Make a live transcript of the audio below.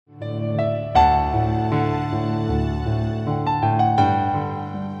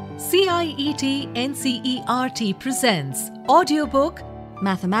ICT NCERT presents audiobook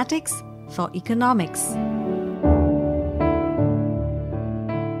Mathematics for Economics.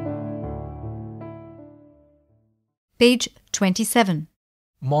 Page 27.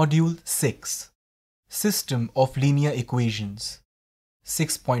 Module 6 System of Linear Equations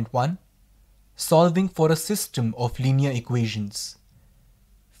 6.1 Solving for a System of Linear Equations.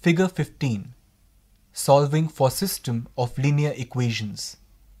 Figure 15 Solving for System of Linear Equations.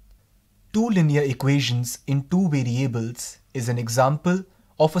 Two linear equations in two variables is an example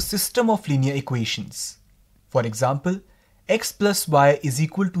of a system of linear equations. For example, x plus y is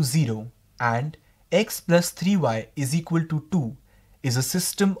equal to 0 and x plus 3y is equal to 2 is a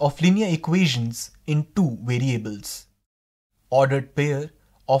system of linear equations in two variables. Ordered pair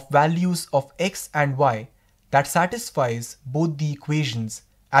of values of x and y that satisfies both the equations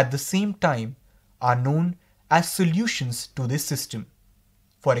at the same time are known as solutions to this system.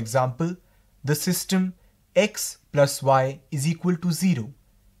 For example, the system x plus y is equal to 0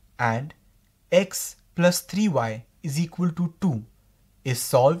 and x plus 3y is equal to 2 is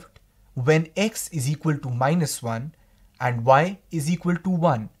solved when x is equal to minus 1 and y is equal to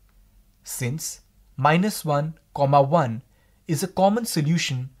 1, since minus 1, 1 is a common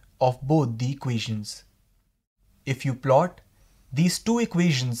solution of both the equations. If you plot these two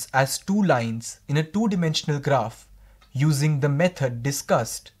equations as two lines in a two-dimensional graph using the method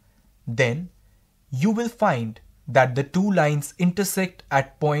discussed, then you will find that the two lines intersect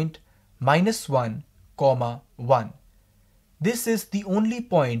at point minus 1, 1. This is the only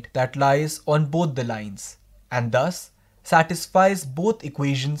point that lies on both the lines and thus satisfies both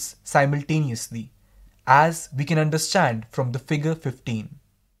equations simultaneously, as we can understand from the figure 15.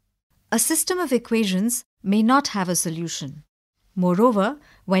 A system of equations may not have a solution. Moreover,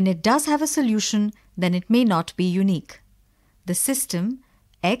 when it does have a solution, then it may not be unique. The system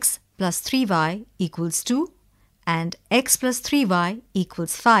x plus 3y equals 2 and x plus 3y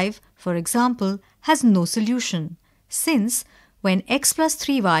equals 5, for example, has no solution, since when x plus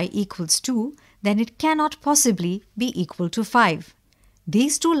 3y equals 2, then it cannot possibly be equal to 5.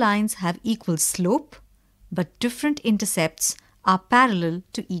 These two lines have equal slope, but different intercepts are parallel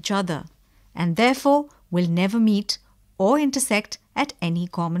to each other, and therefore will never meet or intersect at any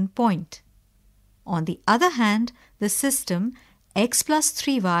common point. On the other hand, the system x plus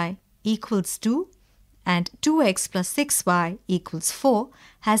 3y equals 2 and 2x plus 6y equals 4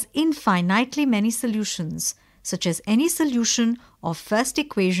 has infinitely many solutions, such as any solution of first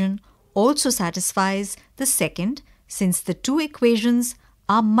equation also satisfies the second, since the two equations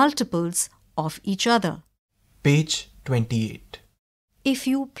are multiples of each other. Page 28. If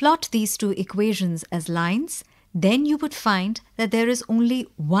you plot these two equations as lines, then you would find that there is only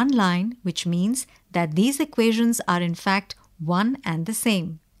one line, which means that these equations are in fact one and the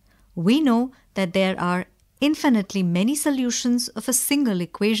same. We know that there are infinitely many solutions of a single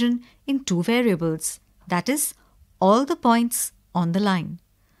equation in two variables, that is, all the points on the line.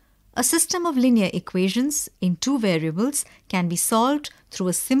 A system of linear equations in two variables can be solved through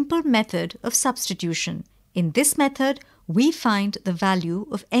a simple method of substitution. In this method, we find the value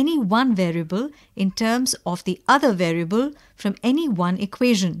of any one variable in terms of the other variable from any one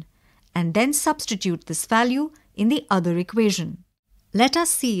equation, and then substitute this value in the other equation. Let us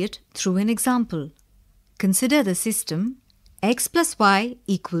see it through an example. Consider the system x plus y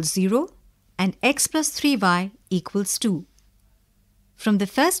equals 0 and x plus 3y equals 2. From the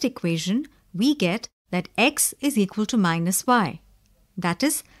first equation, we get that x is equal to minus y. That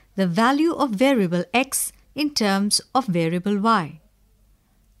is, the value of variable x in terms of variable y.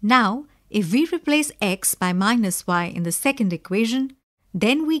 Now, if we replace x by minus y in the second equation,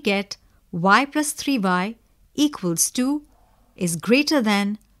 then we get y plus 3y equals 2 is greater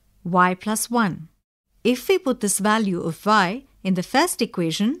than y plus 1. If we put this value of y in the first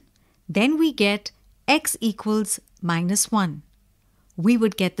equation, then we get x equals minus 1. We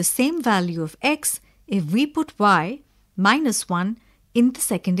would get the same value of x if we put y minus 1 in the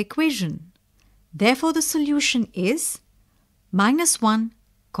second equation. Therefore, the solution is minus 1,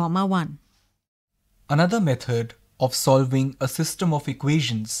 1. Another method of solving a system of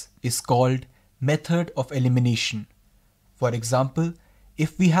equations is called method of elimination. For example,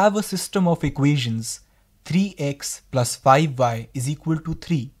 if we have a system of equations 3x plus 5y is equal to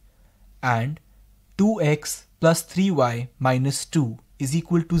 3 and 2x plus 3y minus 2 is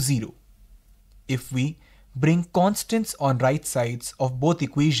equal to 0. If we bring constants on right sides of both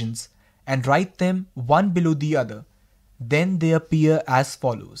equations and write them one below the other, then they appear as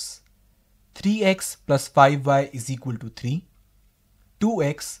follows. 3x plus 5y is equal to 3,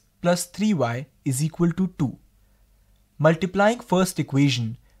 2x plus 3y is equal to 2. Multiplying first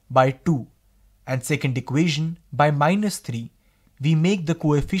equation by 2 and second equation by -3, we make the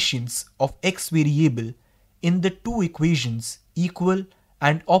coefficients of x variable in the two equations equal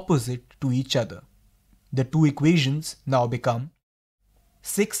and opposite to each other. The two equations now become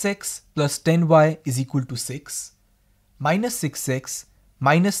 6x plus 10y is equal to 6, minus 6x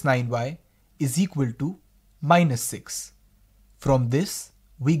minus 9y is equal to minus 6. From this,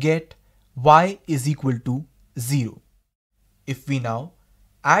 we get y is equal to 0. If we now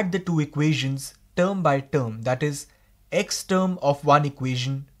add the two equations term by term, that is, x term of one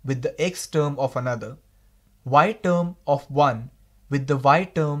equation with the x term of another, y term of one with the y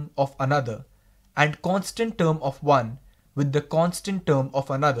term of another, and constant term of one with the constant term of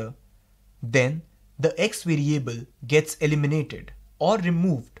another, then the x variable gets eliminated or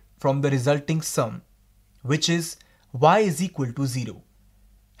removed from the resulting sum, which is y is equal to 0.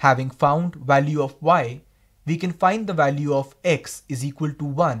 Having found value of y, we can find the value of x is equal to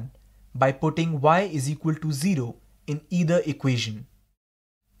 1 by putting y is equal to 0 in either equation.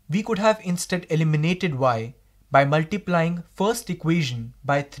 We could have instead eliminated y by multiplying first equation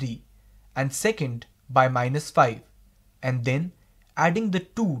by 3 and second by -5, and then adding the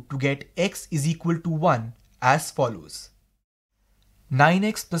two to get x is equal to 1 as follows.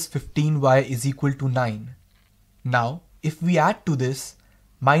 9x plus 15y is equal to 9. Now, if we add to this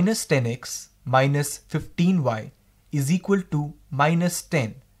minus 10x minus 15y is equal to minus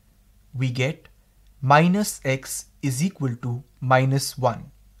 10, we get minus x is equal to minus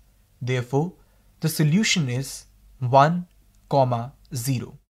 1. Therefore, the solution is 1,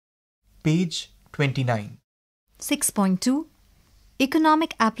 0. Page 29. 6.2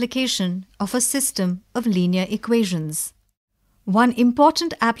 Economic application of a system of linear equations. One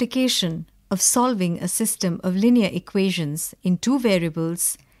important application of solving a system of linear equations in two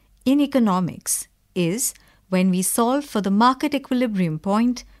variables in economics is when we solve for the market equilibrium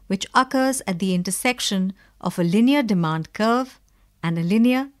point which occurs at the intersection of a linear demand curve and a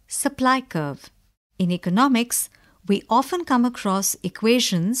linear supply curve. In economics, we often come across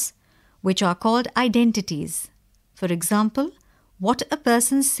equations which are called identities. For example, what a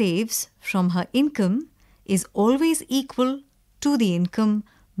person saves from her income is always equal to the income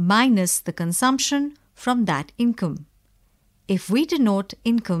minus the consumption from that income. If we denote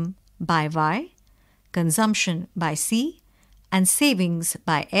income by Y, consumption by C, and savings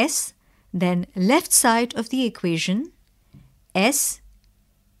by S, then left side of the equation, S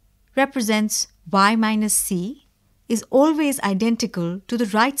represents Y minus C, is always identical to the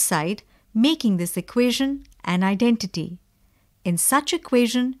right side, making this equation an identity. In such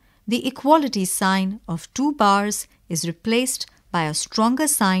equation, the equality sign of 2 bars is replaced by a stronger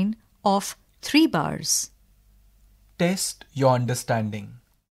sign of 3 bars. Test your understanding.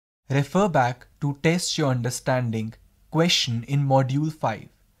 Refer back to Test Your Understanding question in Module 5.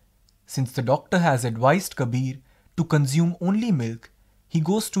 Since the doctor has advised Kabir to consume only milk, he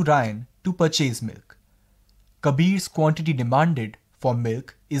goes to Ryan to purchase milk. Kabir's quantity demanded for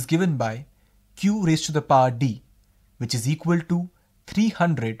milk is given by q raised to the power d, which is equal to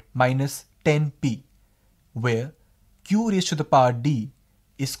 300 minus 10p, where q raised to the power d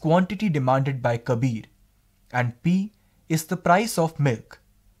is quantity demanded by Kabir and p is the price of milk.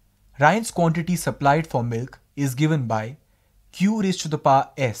 Ryan's quantity supplied for milk is given by q raised to the power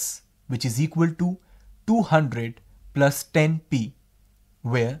s, which is equal to 200 plus 10p,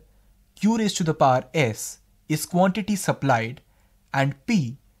 where q raised to the power s is quantity supplied and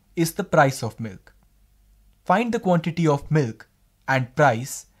p is the price of milk. Find the quantity of milk and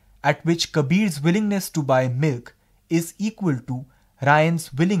price at which Kabir's willingness to buy milk is equal to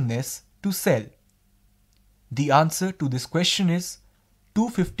Ryan's willingness to sell. The answer to this question is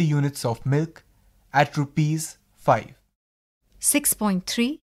 250 units of milk at rupees 5.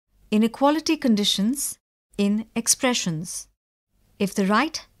 6.3 Inequality conditions in expressions. If the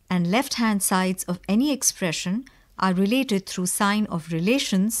right and left hand sides of any expression are related through sign of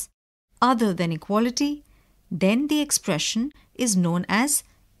relations other than equality, then the expression is known as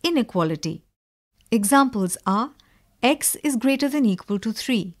inequality. Examples are x is greater than equal to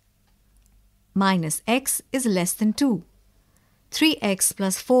 3, minus x is less than 2, 3x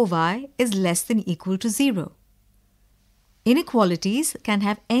plus 4y is less than equal to 0. Inequalities can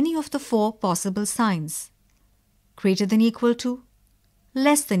have any of the 4 possible signs: greater than equal to,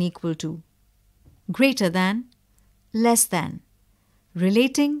 less than equal to, greater than, less than,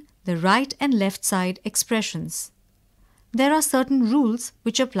 relating the right and left side expressions. There are certain rules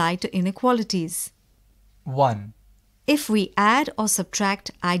which apply to inequalities. 1. If we add or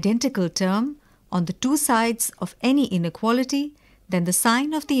subtract identical term on the two sides of any inequality, then the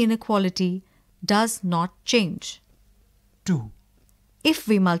sign of the inequality does not change. 2. If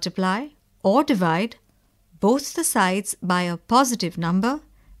we multiply or divide both the sides by a positive number,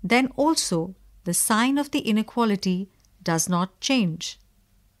 then also the sign of the inequality does not change.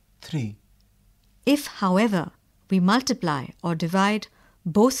 3. If, however, we multiply or divide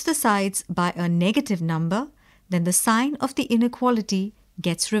both the sides by a negative number, then the sign of the inequality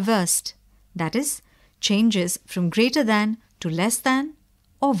gets reversed, that is, changes from greater than to less than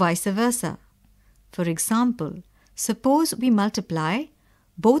or vice versa. For example, suppose we multiply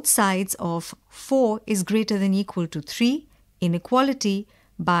both sides of 4 is greater than equal to 3 inequality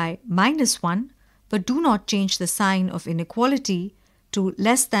by -1, but do not change the sign of inequality to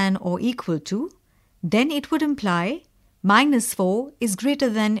less than or equal to, then it would imply -4 is greater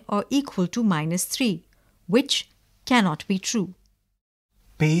than or equal to -3, which cannot be true.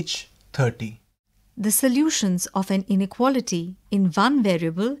 Page 30. The solutions of an inequality in one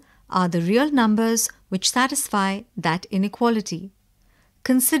variable are the real numbers which satisfy that inequality.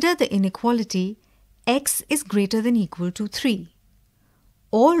 Consider the inequality x is greater than equal to 3.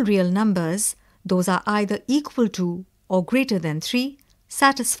 All real numbers, those are either equal to or greater than 3,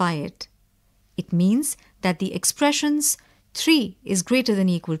 satisfy it. It means that the expressions 3 is greater than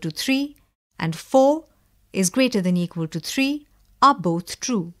equal to 3 and 4 is greater than equal to 3 are both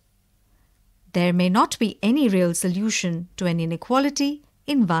true. There may not be any real solution to an inequality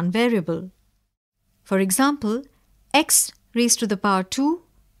in one variable. For example, x raised to the power 2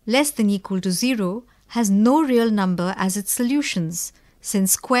 less than equal to 0 has no real number as its solutions,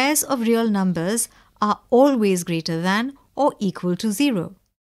 since squares of real numbers are always greater than or equal to 0.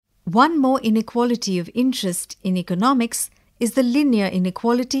 One more inequality of interest in economics is the linear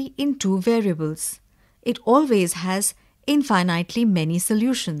inequality in two variables. It always has infinitely many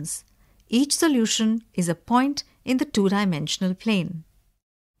solutions. Each solution is a point in the two-dimensional plane.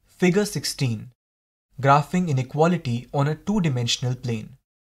 Figure 16. Graphing inequality on a two-dimensional plane.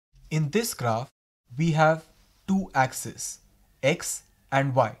 In this graph, we have two axes, x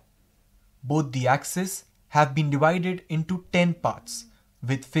and y. Both the axes have been divided into 10 parts,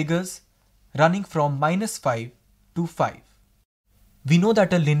 with figures running from -5 to 5. We know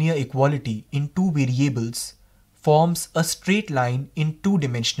that a linear equality in two variables forms a straight line in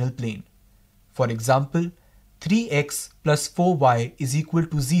two-dimensional plane. For example, 3x plus 4y is equal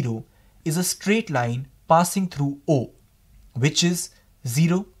to 0 is a straight line passing through O, which is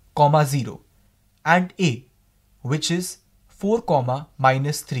 0, 0, and A, which is 4,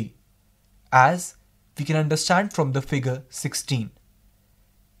 -3, as we can understand from the figure 16.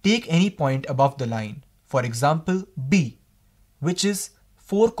 Take any point above the line, for example B, which is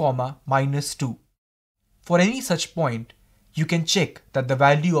 4, -2. For any such point, you can check that the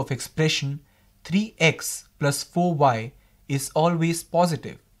value of expression 3x plus 4y is always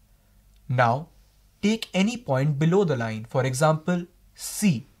positive. Now, take any point below the line, for example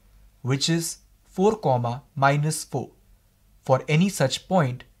C, which is 4, -4. For any such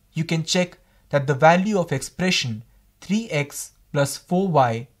point, you can check that the value of expression 3x plus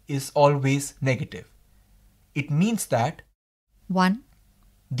 4y is always negative. It means that 1.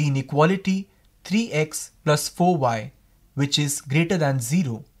 The inequality 3x plus 4y, which is greater than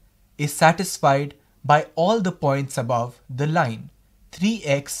 0, is satisfied by all the points above the line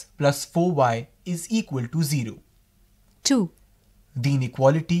 3x plus 4y is equal to 0. 2. The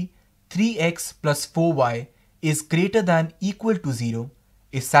inequality 3x plus 4y is greater than equal to 0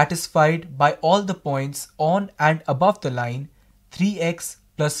 is satisfied by all the points on and above the line 3x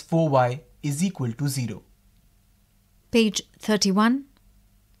plus 4y is equal to 0. Page 31.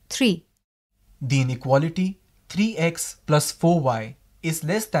 3. The inequality 3x plus 4y is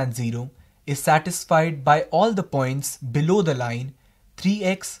less than 0 is satisfied by all the points below the line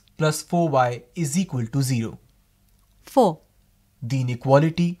 3x plus 4y is equal to 0. 4. The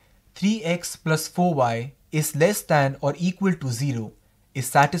inequality 3x plus 4y is less than or equal to 0 is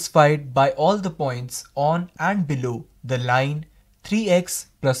satisfied by all the points on and below the line 3x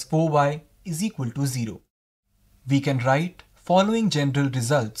plus 4y is equal to 0. We can write following general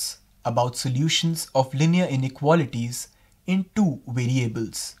results about solutions of linear inequalities in two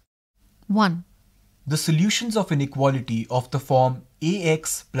variables. 1. The solutions of inequality of the form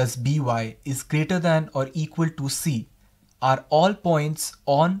ax plus by is greater than or equal to c are all points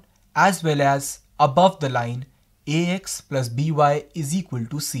on as well as above the line ax plus by is equal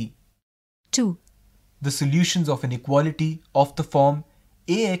to c. 2. The solutions of inequality of the form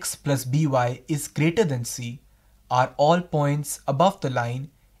ax plus by is greater than c are all points above the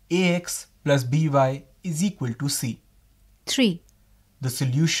line ax plus by is equal to c. 3. The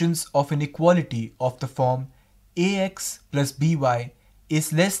solutions of inequality of the form ax plus by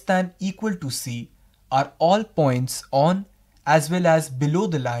is less than equal to c are all points on as well as below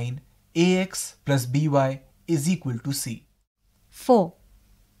the line ax plus by is equal to c. 4.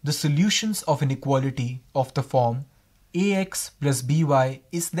 The solutions of an inequality of the form ax plus by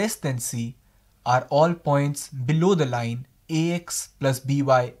is less than c are all points below the line ax plus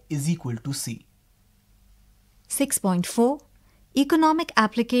by is equal to c. 6.4. Economic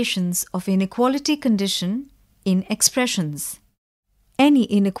applications of inequality condition in expressions. Any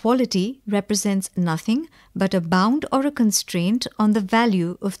inequality represents nothing but a bound or a constraint on the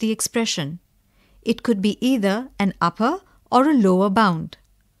value of the expression. It could be either an upper or a lower bound.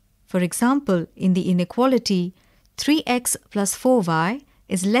 For example, in the inequality 3x plus 4y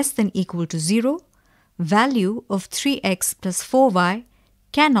is less than equal to 0, value of 3x plus 4y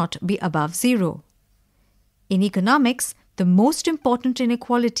cannot be above 0. In economics, the most important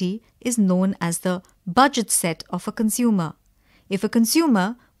inequality is known as the budget set of a consumer. If a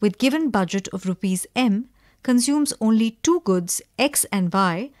consumer with given budget of rupees m consumes only two goods x and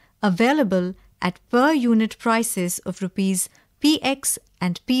y available at per unit prices of rupees px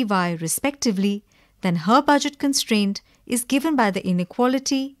and py respectively, then her budget constraint is given by the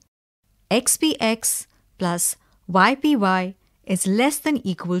inequality xpx plus ypy is less than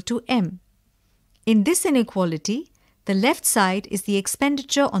equal to m. In this inequality, the left side is the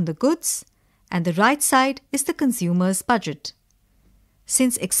expenditure on the goods and the right side is the consumer's budget.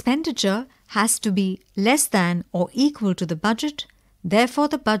 Since expenditure has to be less than or equal to the budget, therefore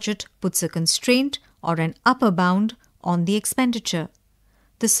the budget puts a constraint or an upper bound on the expenditure.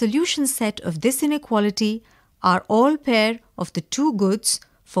 The solution set of this inequality are all pair of the two goods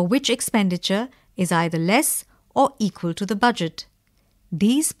for which expenditure is either less or equal to the budget.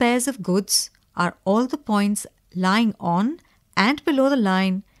 These pairs of goods are all the points lying on and below the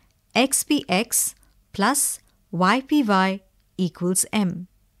line xpx plus ypy equals m.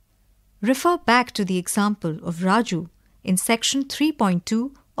 Refer back to the example of Raju in section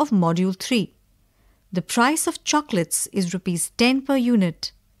 3.2 of module 3. The price of chocolates is rupees 10 per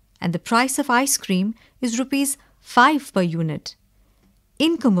unit and the price of ice cream is rupees 5 per unit.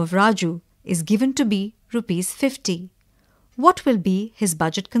 Income of Raju is given to be rupees 50. What will be his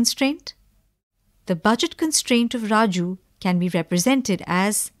budget constraint? The budget constraint of Raju can be represented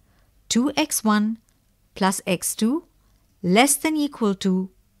as 2x1 plus x2 less than equal to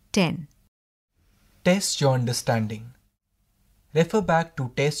 10. Test your understanding. Refer back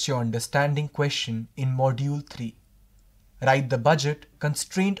to Test Your Understanding question in Module 3. Write the budget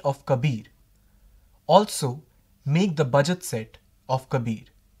constraint of Kabir. Also, make the budget set of Kabir.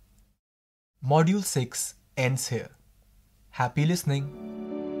 Module 6 ends here. Happy listening.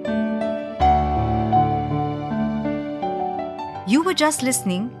 You were just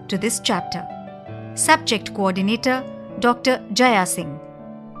listening to this chapter. Subject Coordinator Dr. Jaya Singh.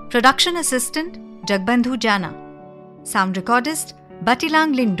 Production Assistant Jagbandhu Jana. Sound Recordist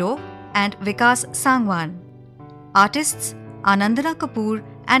Batilang Lindo and Vikas Sangwan. Artists Anandana Kapoor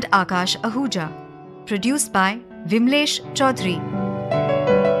and Akash Ahuja. Produced by Vimlesh Chaudhary.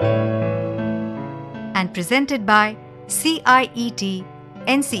 And presented by CIET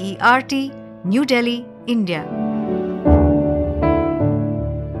NCERT, New Delhi, India.